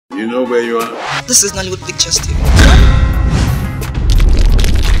You know where you are? This is Nollywoodpicturestv.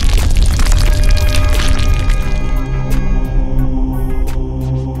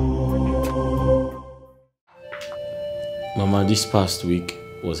 Mama, this past week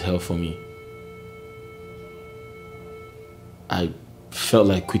was hell for me. I felt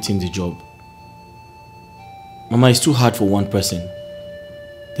like quitting the job. Mama, it's too hard for one person.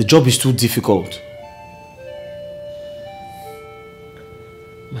 The job is too difficult.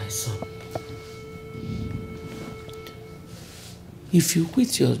 My son, if you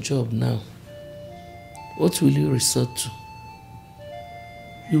quit your job now, what will you resort to?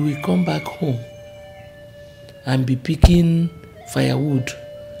 You will come back home and be picking firewood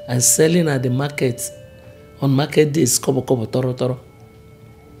and selling at the market on market days, kobo toro toro.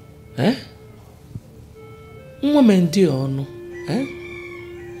 Eh? Mmendi onu. Eh?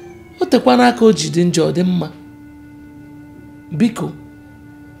 O tekwana aka o jide njọ dị mma. Biko.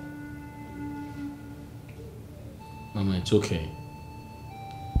 Mama, it's okay.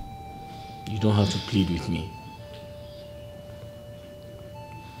 You don't have to plead with me.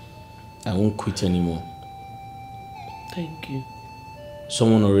 I won't quit anymore. Thank you.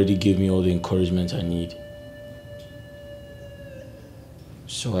 Someone already gave me all the encouragement I need.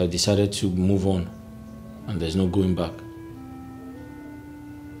 So I decided to move on, and there's no going back.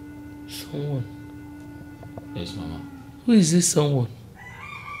 Someone? Yes, Mama. Who is this someone?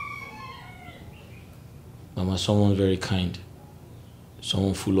 Mama, someone very kind.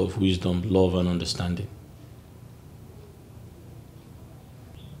 Someone full of wisdom, love, and understanding.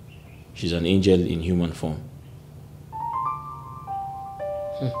 She's an angel in human form.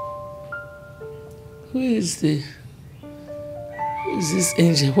 Who is this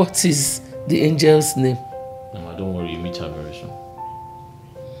angel? What is the angel's name? Mama, don't worry, you meet her very soon.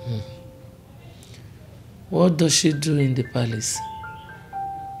 What does she do in the palace?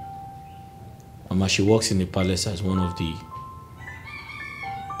 Mama, she works in the palace as one of the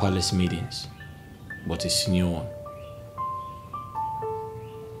palace maidens, but a senior one.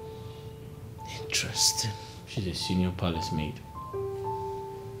 Interesting. She's a senior palace maid.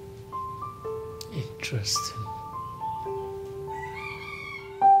 Interesting.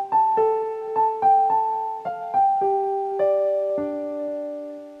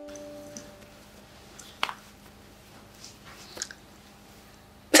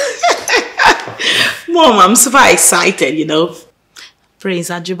 Mom, I'm super excited, you know. Prince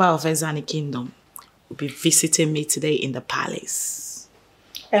Ajuba of Ezani Kingdom will be visiting me today in the palace.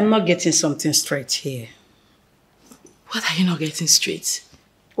 I'm not getting something straight here. What are you not getting straight?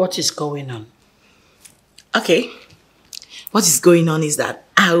 What is going on? Okay. What is going on is that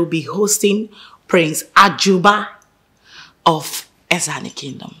I will be hosting Prince Ajuba of Ezani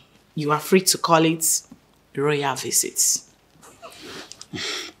Kingdom. You are free to call it royal visits.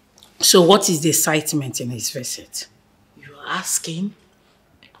 So what is the excitement in his visit? You are asking?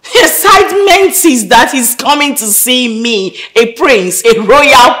 The excitement is that he's coming to see me, a prince, a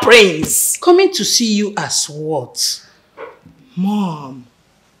royal prince. Coming to see you as what? Mom.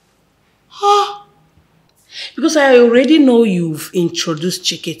 Huh? Because I already know you've introduced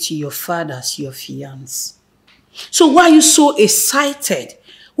Chike to your father as your fiancé. So why are you so excited?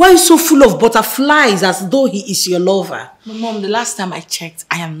 Why are you so full of butterflies as though he is your lover? Mom, the last time I checked,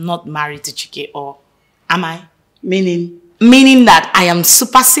 I am not married to Chike, or am I? Meaning? Meaning that I am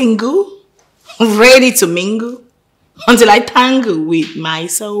super single, ready to mingle, until I tangle with my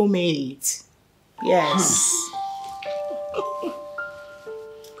soulmate. Yes.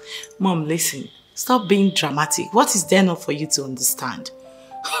 Mom, listen. Stop being dramatic. What is there not for you to understand?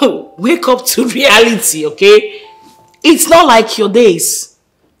 Wake up to reality, okay? It's not like your days.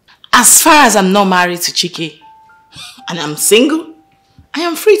 As far as I'm not married to Chike, and I'm single, I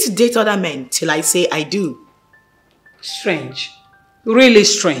am free to date other men till I say I do. Strange. Really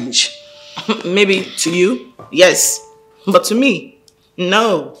strange. Maybe to you, yes. But to me,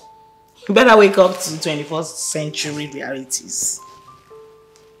 no. You better wake up to 21st century realities.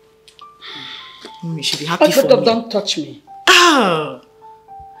 You should be happy for me. Don't touch me. Oh!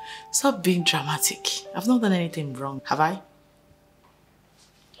 Stop being dramatic. I've not done anything wrong, have I?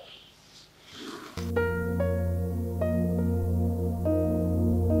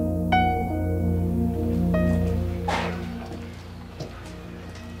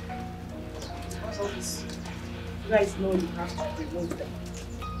 You guys know you have to remove them.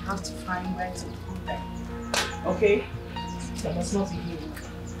 You have to find where to put them. Okay? That must not be here.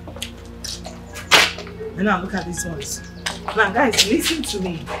 And now look at these ones. Now guys, listen to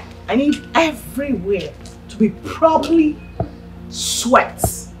me. I need everywhere to be properly swept.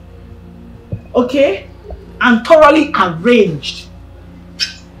 Okay? And thoroughly arranged.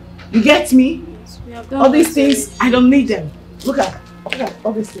 You get me? Yes, we have done all these things, I don't need them. Look at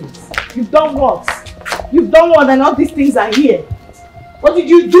all these things. You've done what? You've done what and all these things are here. What did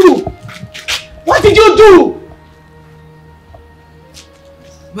you do? What did you do?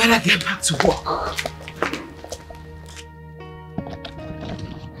 When I get back to work.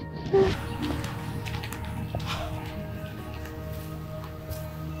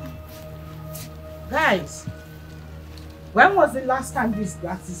 Guys, when was the last time these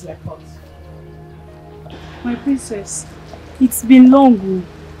glasses were cut? My princess, it's been long,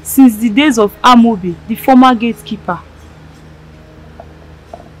 since the days of Amobi, the former gatekeeper.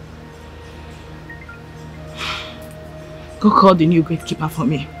 Go call the new gatekeeper for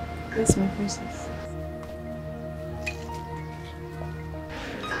me. Yes, my princess.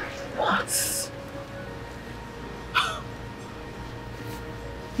 What?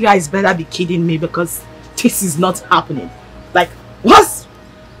 You guys better be kidding me because this is not happening. Like, what?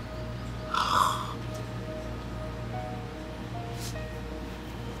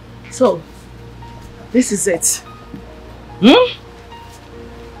 So, this is it.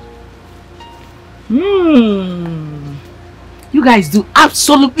 You guys do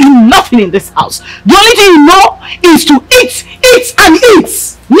absolutely nothing in this house. The only thing you know is to eat, eat and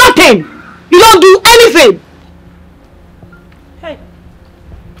eat. Nothing. You don't do anything. Hey,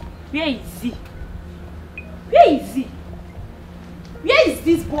 where is he? Where is he? Where is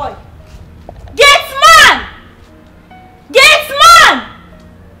this boy? Get man! Get man!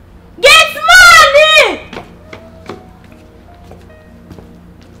 Get man!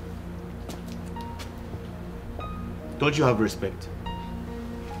 Don't you have respect?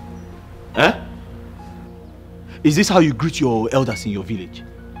 Eh? Is this how you greet your elders in your village?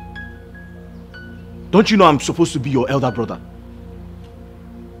 Don't you know I'm supposed to be your elder brother?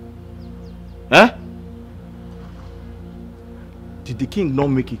 Eh? Did the king not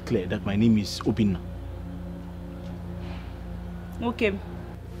make it clear that my name is Obinna? Okay,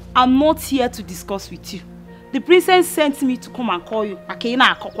 I'm not here to discuss with you. The princess sent me to come and call you. The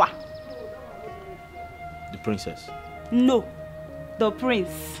princess? No, the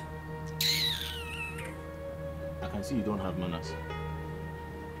prince. I can see you don't have manners.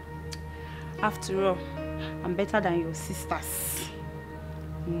 After all, I'm better than your sisters.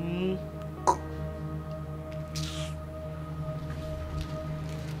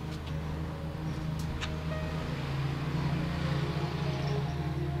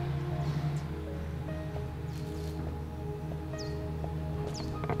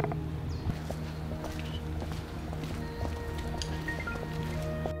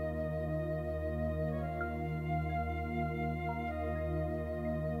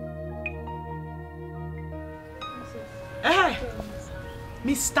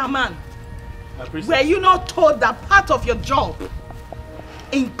 Mr. Man, were you not told that part of your job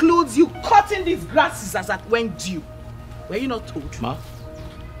includes you cutting these grasses as at when due? Were you not told? Ma?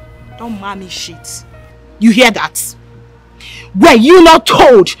 Don't mommy shit. You hear that? Were you not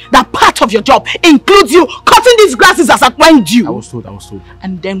told that part of your job includes you cutting these grasses as at when due? I was told.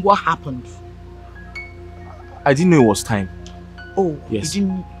 And then what happened? I didn't know it was time. Oh, yes.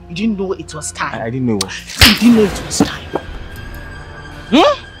 You didn't know it was time? I didn't know it was. You didn't know it was time?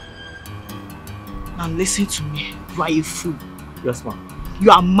 Now listen to me. You are a fool. Yes, ma'am.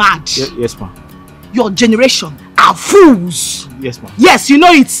 You are mad. Yes, ma'am. Your generation are fools. Yes, ma'am. Yes, you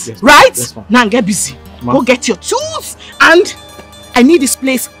know it, yes, right? Yes, ma'am. Now get busy. Go get your tools and I need this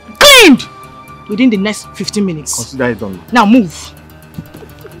place cleaned within the next 15 minutes. Consider it done. Now move.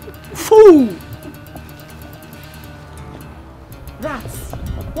 Fool. Rats.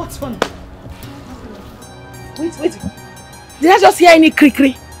 What's funny? Wait. Did I just hear any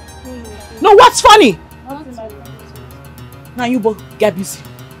creakery? No, what's funny? Now you both get busy.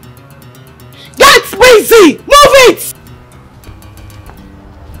 Get busy! Move it!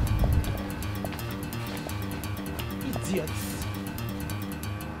 Idiots.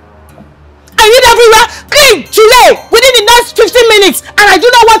 I need everywhere clean today within the next 15 minutes and I do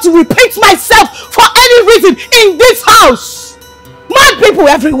not want to repeat myself for any reason in this house. Mad people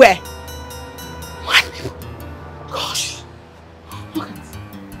everywhere. Mad people. Gosh. Look at this.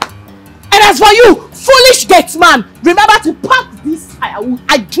 And as for you, foolish gate man, remember to pack this firewood.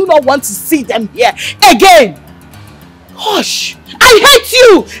 I do not want to see them here again. Gosh, I hate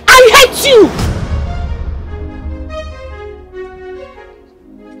you. I hate you.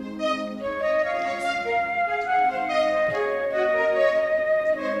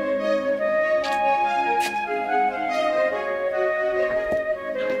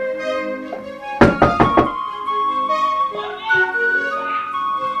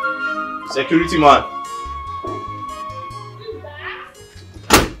 Security man.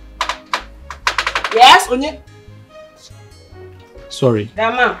 Yes, Onye. Sorry.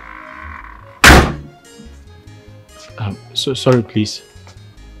 Dama. So sorry, please.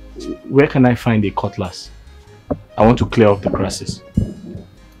 Where can I find a cutlass? I want to clear off the grasses.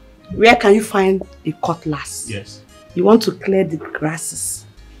 Where can you find a cutlass? Yes. You want to clear the grasses?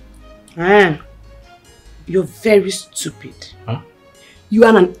 Ah, you're very stupid. Huh? You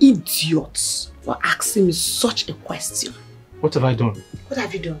are an idiot for asking me such a question. What have I done? What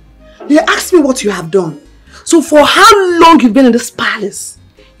have you done? You asked me what you have done. So for how long you've been in this palace,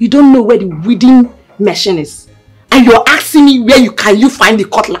 you don't know where the weeding machine is. And you're asking me where you find the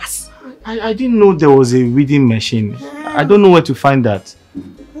cutlass. I didn't know there was a weeding machine. I don't know where to find that.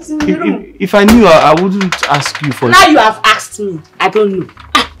 If I knew, I wouldn't ask you for it. Now you have asked me. I don't know.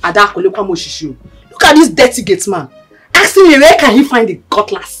 Look at this dirty gate man. Asking me where can he find the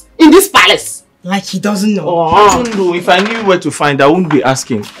cutlass in this palace. Like he doesn't know. Oh, I don't know. If I knew where to find, I wouldn't be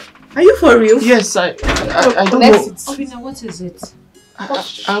asking. Are you for real? Yes, I don't know. Obina, what is it?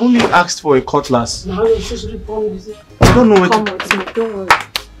 I only asked for a cutlass. Now you're just reborn. I don't know where Come to... with me, don't worry.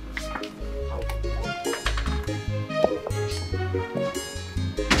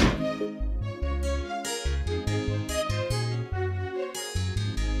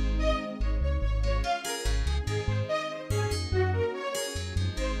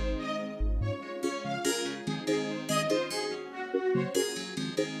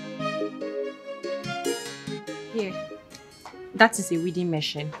 Here, that is a weeding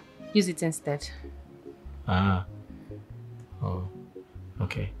machine. Use it instead. Ah. Oh.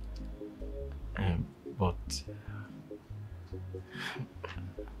 Okay. But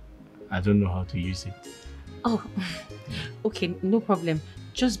I don't know how to use it. Oh, okay, no problem.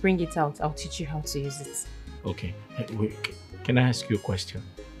 Just bring it out. I'll teach you how to use it. Okay. Wait, can I ask you a question?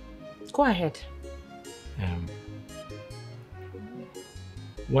 Go ahead.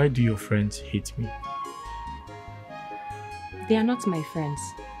 Why do your friends hate me? They are not my friends.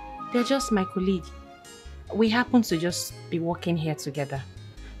 They're just my colleague. We happen to just be working here together.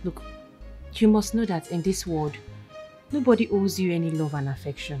 Look, you must know that in this world, nobody owes you any love and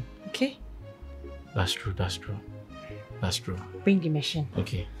affection, okay? That's true, that's true. That's true. Bring the machine.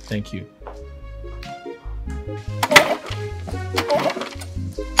 Okay, thank you.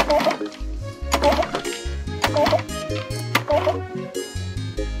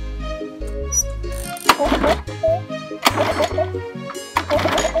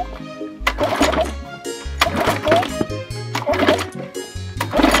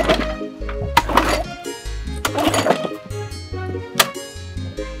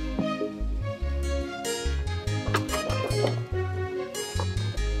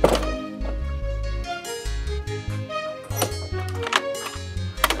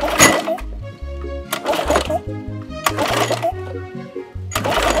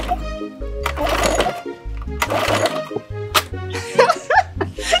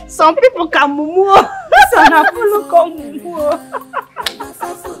 Some people can mumu. Some people can mumu.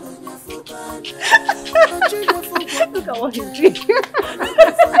 Look at what he's drinking.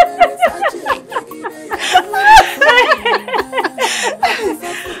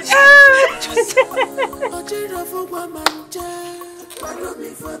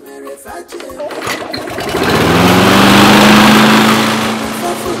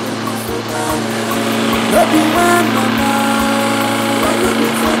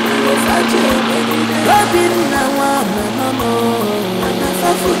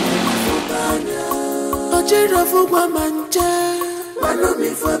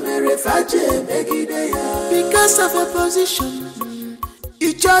 Because of a position,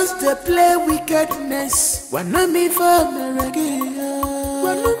 you just play wickedness.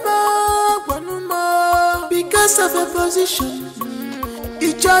 Because of a position,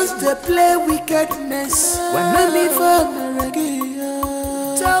 you just play wickedness.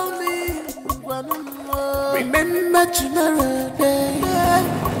 Tell me, remember tomorrow day.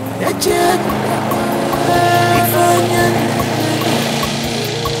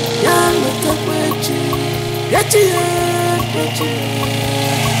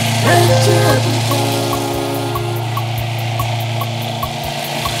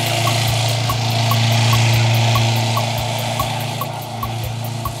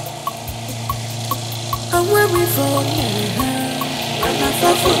 I'm waiting for you.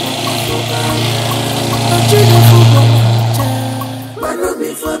 I'm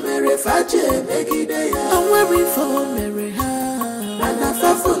waiting for Mary Faje, I'm waiting for Mary. And I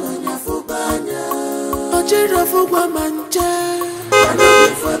fall on your fubanya. Ojiro fugwa manja. I'm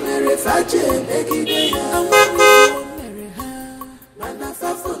waiting for Mary Faje, I'm waiting for Mary. And I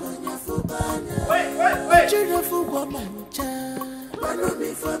fall on your fubanya. Ojiro fugwa manja. I'm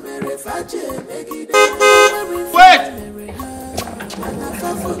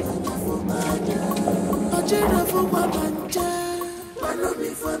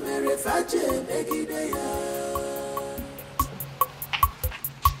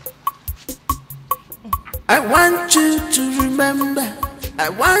I want you to remember, I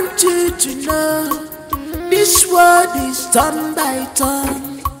want you to know, this world is turn by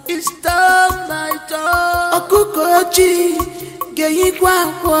turn, it's turn by turn. Okukochi,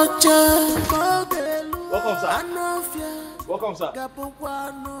 Geyikwa Wacha. Welcome, sir. Welcome, sir.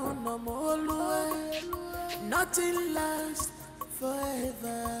 Nothing lasts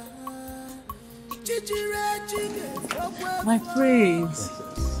forever. My praise.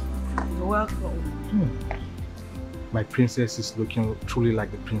 You're welcome. My princess is looking truly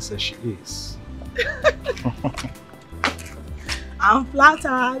like the princess she is. I'm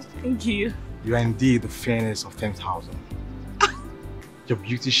flattered. Thank you. You are indeed the fairness of 10,000. Your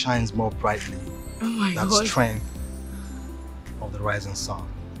beauty shines more brightly than the strength of the rising sun.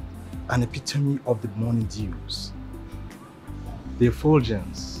 An epitome of the morning dews. The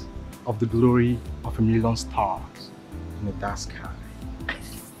effulgence of the glory of a million stars in the dark sky.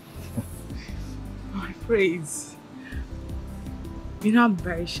 My praise. You know I'm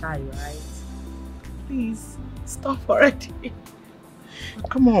very shy, right? Please, stop already.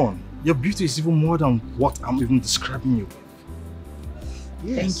 Come on, your beauty is even more than what I'm even describing you with.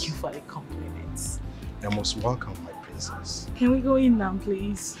 Yes. Thank you for the compliments. You're most welcome, my princess. Can we go in now,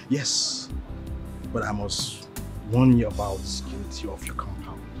 please? Yes, but I must warn you about the security of your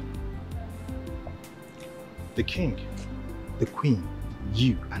compound. The king, the queen,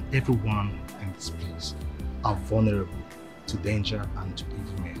 you and everyone in this place are vulnerable to danger and to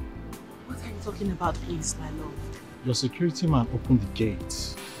evil men. What are you talking about, please, my love? Your security man opened the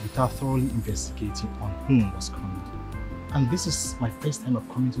gate without thoroughly investigating on whom was coming. And this is my first time of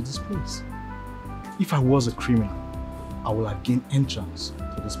coming to this place. If I was a criminal, I would have gained entrance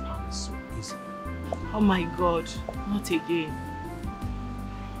to this palace so easily. Oh my God, not again.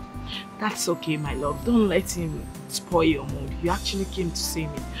 That's okay, my love. Don't let him spoil your mood. You actually came to see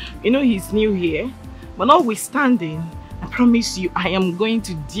me. You know he's new here, but notwithstanding, I promise you I am going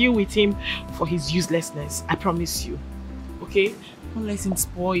to deal with him for his uselessness. I promise you. Okay? Don't let him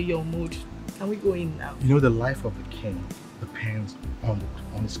spoil your mood. Can we go in now? You know the life of the king depends on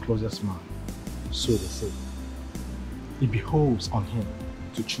his closest man. So they say. It behoves on him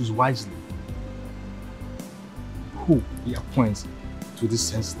to choose wisely who he appoints to these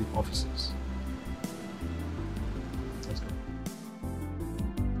sensitive officers. Let's go.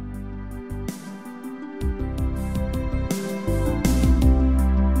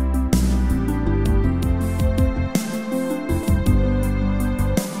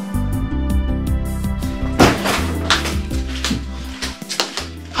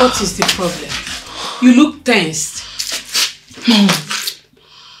 What is the problem? You look tensed. Mom,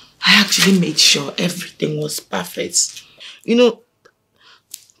 I actually made sure everything was perfect. You know,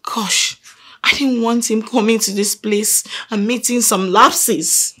 gosh, I didn't want him coming to this place and meeting some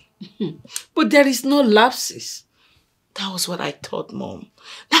lapses. But there is no lapses. That was what I thought, Mom.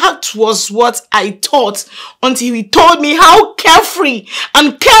 That was what I thought until he told me how carefree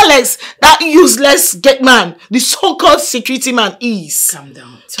and careless that useless gate man, the so-called security man, is. Calm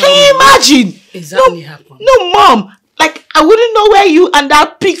down. Can you imagine? Exactly happened. No, Mom. Like, I wouldn't know where you and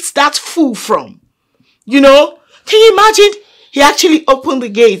Dad picked that fool from. You know? Can you imagine? He actually opened the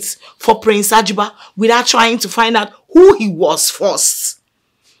gates for Prince Ajiba without trying to find out who he was first.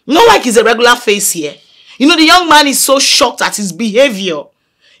 Not like he's a regular face here. You know, the young man is so shocked at his behavior.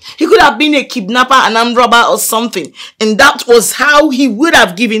 He could have been a kidnapper, an armed robber or something. And that was how he would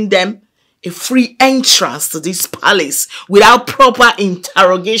have given them a free entrance to this palace without proper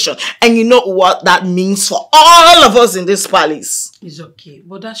interrogation. And you know what that means for all of us in this palace. It's okay,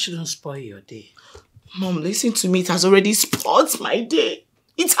 but that shouldn't spoil your day. Mom, listen to me. It has already spoiled my day.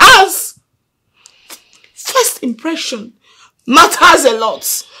 It has. First impression matters a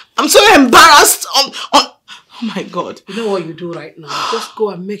lot. I'm so embarrassed on oh my God. You know what you do right now? Just go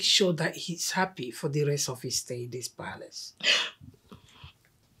and make sure that he's happy for the rest of his stay in this palace.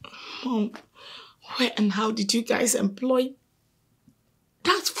 Mom, where and how did you guys employ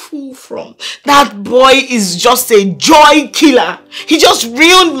that fool from? That boy is just a joy killer. He just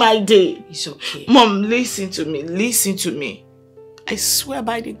ruined my day. It's okay. Mom, listen to me. Listen to me. I swear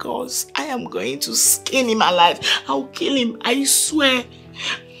by the gods, I am going to skin him alive. I'll kill him. I swear.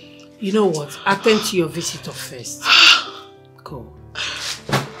 You know what? Attend to your visitor first. Go.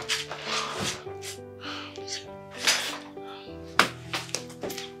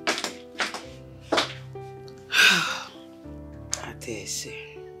 Adaeze.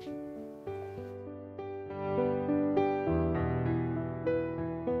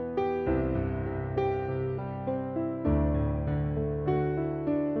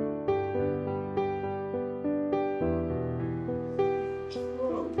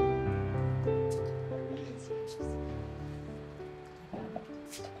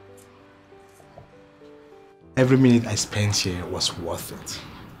 every minute I spent here was worth it.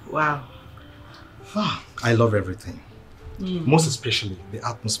 Wow. I love everything. Most especially the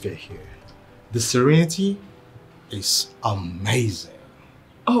atmosphere here. The serenity is amazing.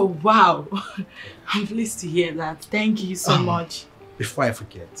 Oh, wow. I'm pleased to hear that. Thank you so much. Before I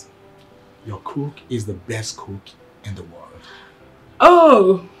forget, your cook is the best cook in the world.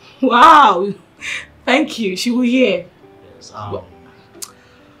 Oh, wow. Thank you. She will hear. Yes,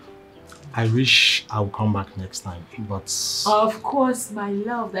 I wish I would come back next time, but... Of course, my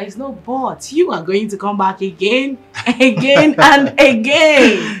love. There is no but. You are going to come back again, again, and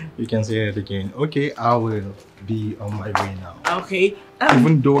again. You can say it again. Okay, I will be on my way now. Okay.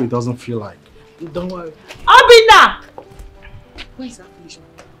 Even though it doesn't feel like. Don't worry. Obina! Where is that foolish man?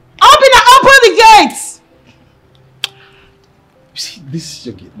 Obina, open the gates! You see, this is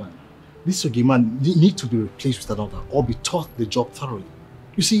your gate man. This is your gate man. You need to be replaced with another or be taught the job thoroughly.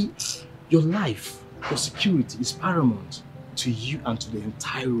 You see, your life, your security is paramount to you and to the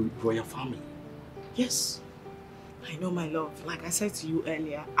entire royal family. Yes. I know, my love. Like I said to you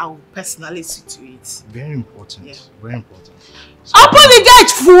earlier, I will personally see to it. Very important. Yeah. Very important. So, open the gate,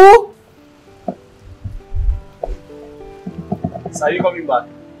 fool! So are you coming back?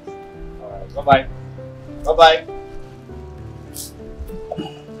 Alright, bye-bye. Bye-bye.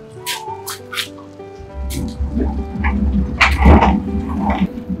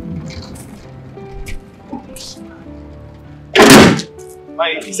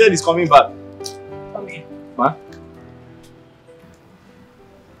 He said he's coming back. Okay. What?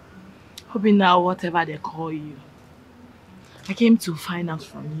 Hoping now, whatever they call you, I came to find out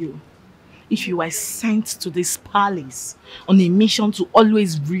from you if you were sent to this palace on a mission to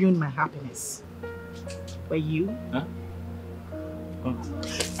always ruin my happiness. Were you? Huh? Oh.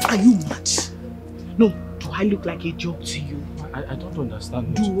 Are you mad? No, do I look like a joke to you? I don't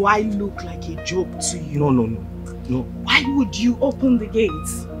understand. Do I look like a joke to you? No. Why would you open the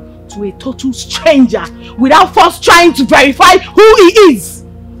gates to a total stranger without first trying to verify who he is?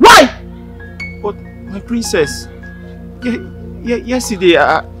 Why? But my princess, yesterday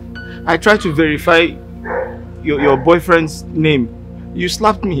I tried to verify your boyfriend's name. You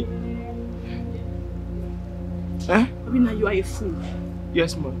slapped me. Eh? Obina, you are a fool.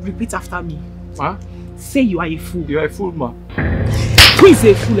 Yes, ma. Repeat after me. Huh? Say you are a fool. You are a fool, ma. Who is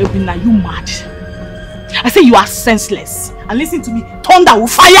a fool, Obina? You mad? I say you are senseless. And listen to me, thunder will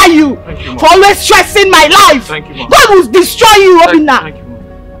fire you, for always stressing my life. Thank you, ma. God will destroy you, Obina. Thank you, ma.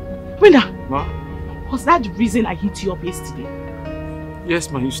 Obina, ma? was that the reason I hit you up yesterday? Yes,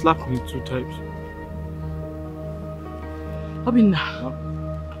 ma. You slapped me 2 times. Obina. Ma?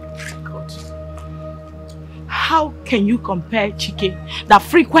 God. How can you compare Chike that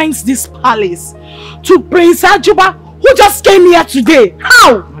frequents this palace to Prince Ajuba who just came here today?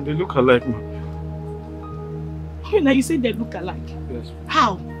 How? Ma, they look alike, ma. Now you say they look alike. Yes.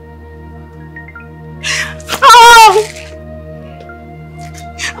 How? How?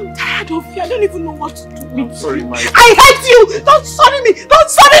 I'm tired of you. I don't even know what to do with you. Sorry, my... I hate you! Don't sorry me! Don't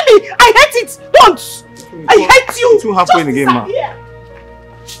sorry me! I hate it! Don't! I hate you! It's too halfway in the game, ma. Here.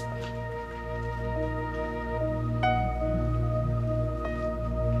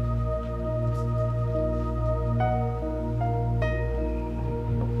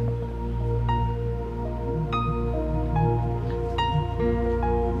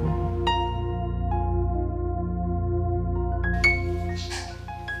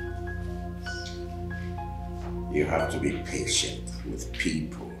 You have to be patient with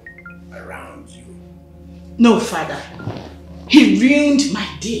people around you. No, father. He ruined my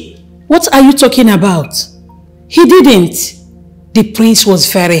day. What are you talking about? He didn't. The prince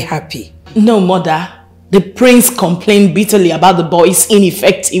was very happy. No, mother. The prince complained bitterly about the boy's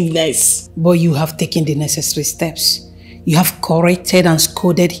ineffectiveness. But you have taken the necessary steps. You have corrected and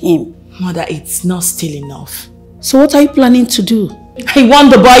scolded him. Mother, it's not still enough. So what are you planning to do? I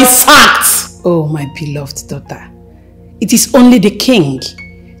want the boy sacked! Oh, my beloved daughter. It is only the king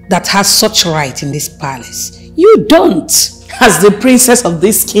that has such right in this palace. You don't. As the princess of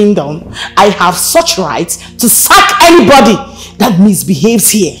this kingdom, I have such right to sack anybody that misbehaves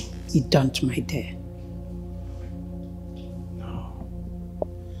here. You don't, my dear.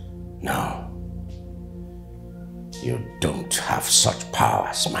 No. You don't have such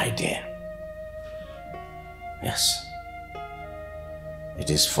powers, my dear. Yes. It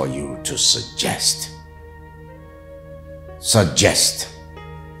is for you to suggest. Suggest.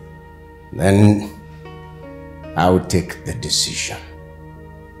 Then I will take the decision.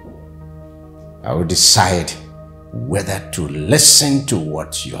 I will decide whether to listen to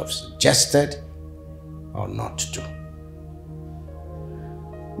what you have suggested or not to.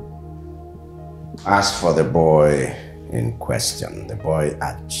 As for the boy in question, the boy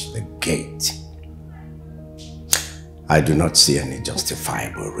at the gate, I do not see any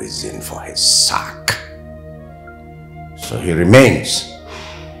justifiable reason for his sack. So he remains.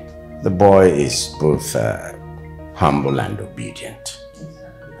 The boy is both humble and obedient,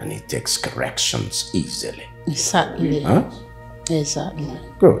 and he takes corrections easily. Exactly. Huh? Exactly.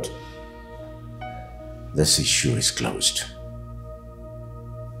 Good. This issue is closed.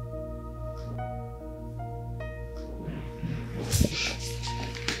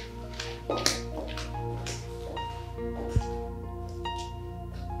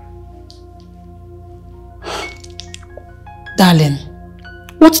 Darling,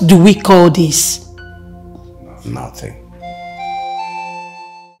 what do we call this? Nothing.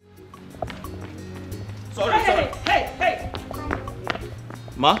 Sorry. Hey!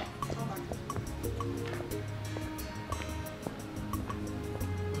 Ma?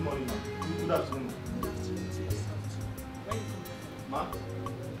 Good morning, ma. Good afternoon. Ma?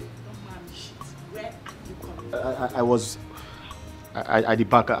 I was at the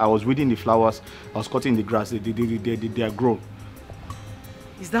back. I was weeding the flowers. I was cutting the grass. They are grown.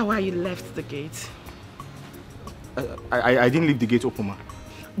 Is that why you left the gate? I didn't leave the gate open, ma.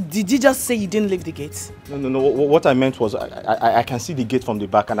 Did you just say you didn't leave the gate? No. What I meant was I can see the gate from the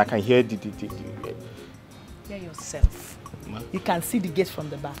back and I can hear the Hear yourself. Ma? You can see the gate from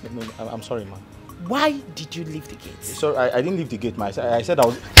the back. No, I'm sorry, ma. Why did you leave the gate? Sorry, I didn't leave the gate, ma. I said I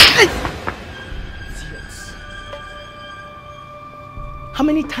was... Idiots. How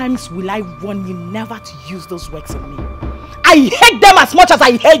many times will I warn you never to use those words on me? I hate them as much as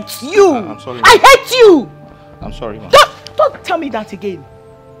I hate you. I'm sorry, ma. I hate you. I'm sorry, ma. Don't tell me that again.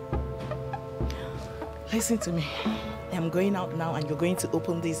 Listen to me. I'm going out now and you're going to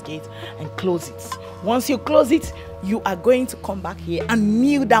open this gate and close it. Once you close it, you are going to come back here and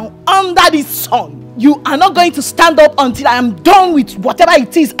kneel down under this sun. You are not going to stand up until I am done with whatever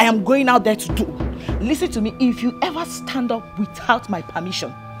it is I am going out there to do. Listen to me. If you ever stand up without my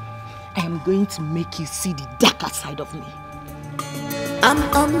permission, I am going to make you see the darker side of me. I'm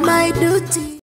on my duty.